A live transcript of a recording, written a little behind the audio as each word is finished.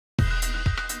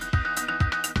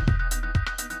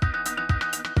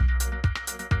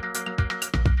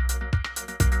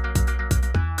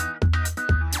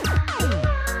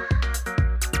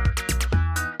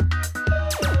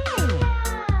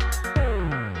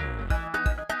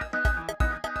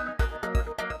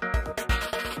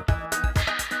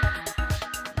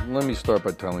Let me start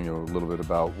by telling you a little bit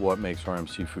about what makes RM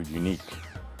Seafood unique.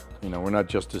 You know, we're not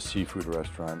just a seafood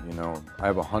restaurant. You know, I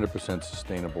have a 100%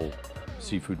 sustainable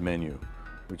seafood menu,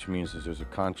 which means that there's a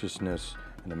consciousness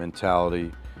and a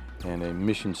mentality and a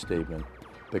mission statement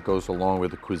that goes along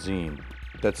with the cuisine.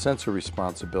 That sense of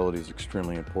responsibility is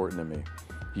extremely important to me,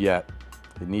 yet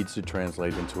it needs to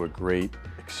translate into a great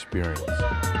experience.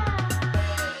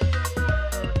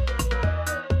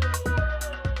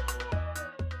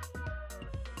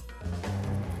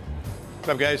 What's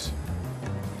up, guys?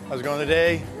 How's it going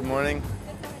today? Good morning.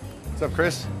 What's up,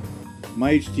 Chris?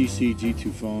 My HTC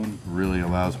G2 phone Really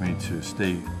allows me to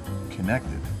stay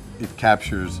connected. It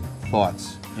captures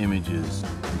thoughts, images,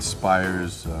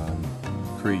 inspires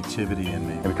creativity in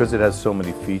me. And because it has so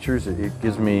many features, it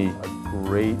gives me a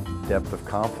great depth of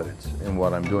confidence in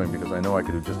what I'm doing because I know I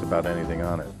could do just about anything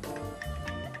on it.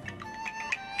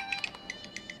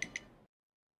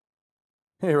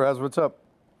 Hey, Raz, what's up?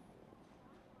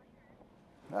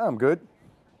 I'm good.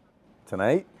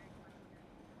 Tonight?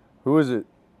 Who is it?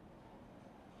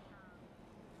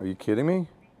 Are you kidding me?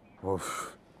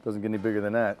 Oof, doesn't get any bigger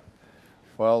than that.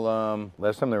 Well,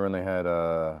 last time they were in, they had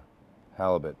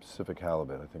halibut, Pacific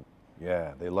halibut, I think.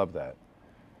 Yeah, they love that.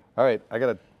 All right, I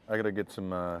gotta get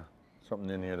some something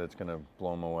in here that's gonna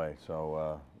blow them away.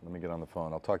 So let me get on the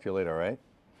phone. I'll talk to you later. All right?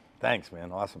 Thanks,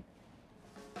 man. Awesome.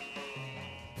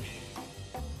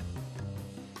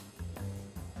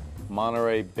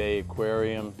 Monterey Bay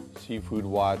Aquarium, Seafood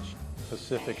Watch,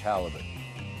 Pacific halibut.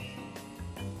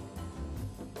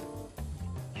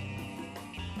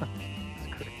 It's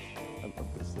great. I love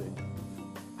this thing.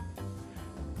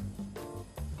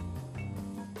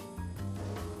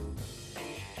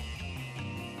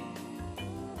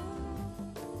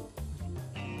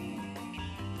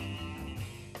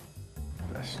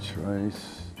 Best choice,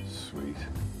 sweet.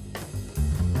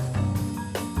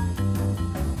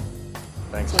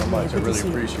 Thanks so much. I really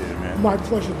appreciate it, man. My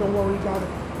pleasure. Don't worry about it.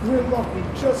 We're lucky.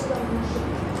 Just got a new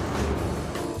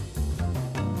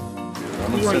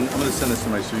I'm gonna send this to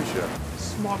my sous chef.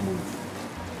 Smart move.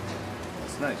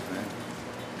 That's nice, man.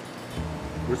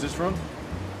 Where's this from?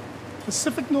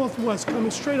 Pacific Northwest, coming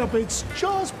straight up. It's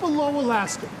just below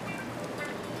Alaska.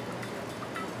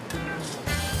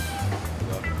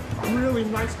 Really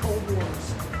nice cold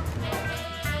waters.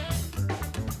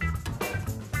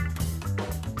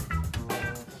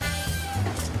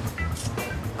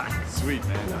 Sweet,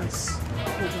 man. Nice.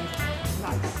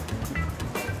 Nice.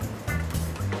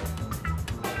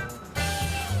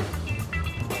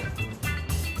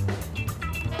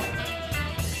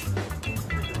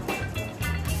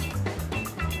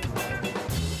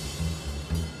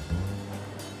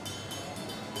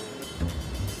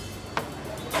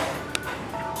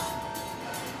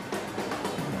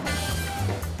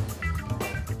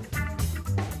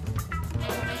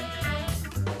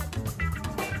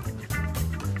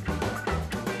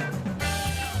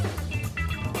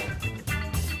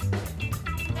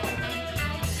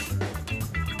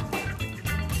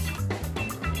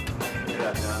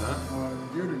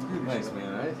 Nice,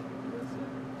 man, right?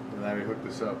 And now we hook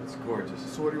this up. It's gorgeous.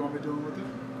 So what do you want me doing with it?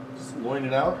 Just loin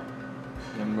it out.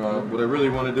 And what I really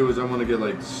want to do is I want to get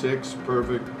like 6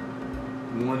 perfect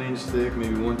 1 inch thick,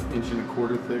 maybe 1.25 inches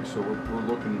thick. So we're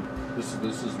looking, this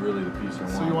is really the piece I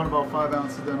want. So you want about 5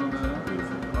 ounces then on that?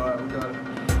 Beautiful. All right, we got it.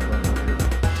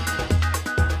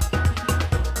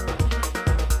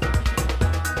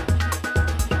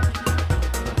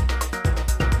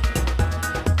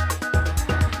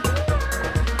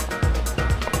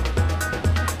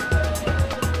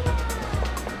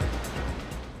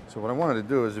 So what I wanted to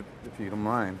do is, if you don't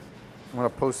mind, I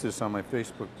want to post this on my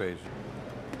Facebook page.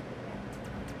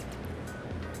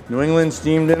 New England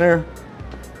steam dinner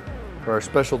for our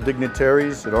special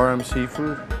dignitaries at RM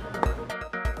Seafood.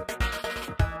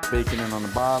 Bacon in on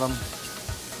the bottom.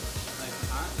 Nice and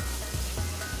hot?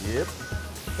 Yep.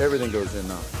 Everything goes in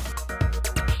now.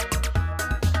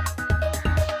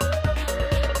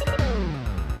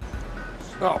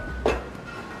 So,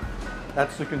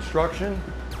 that's the construction.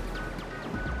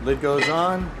 Lid goes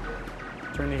on,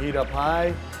 turn the heat up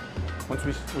high. Once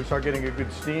we start getting a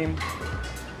good steam,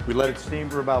 we let it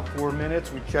steam for about 4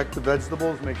 minutes. We check the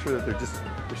vegetables, make sure that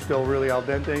they're still really al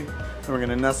dente. And we're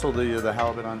gonna nestle the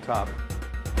halibut on top.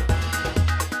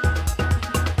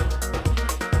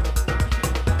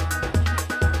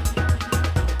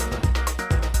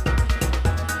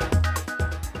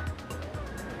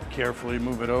 Carefully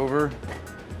move it over.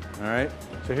 All right,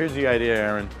 so here's the idea,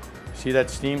 Aaron. See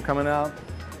that steam coming out?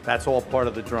 That's all part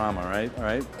of the drama, right? All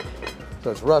right.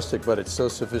 So it's rustic, but it's so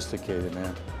sophisticated,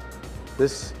 man.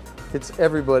 It's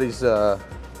everybody's soul,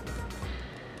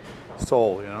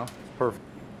 you know? Perfect.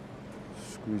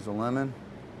 Squeeze a lemon.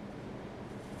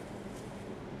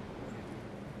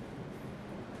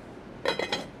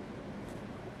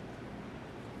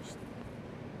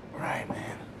 All right,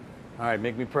 man. All right,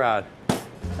 make me proud.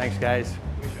 Thanks, guys.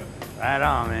 Right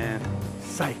on, man.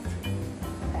 Psyched.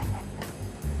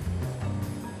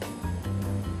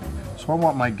 So I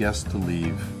want my guests to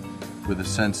leave with a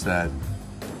sense that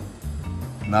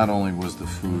not only was the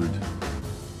food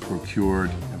procured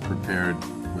and prepared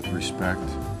with respect,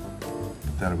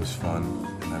 but that it was fun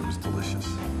and that it was delicious.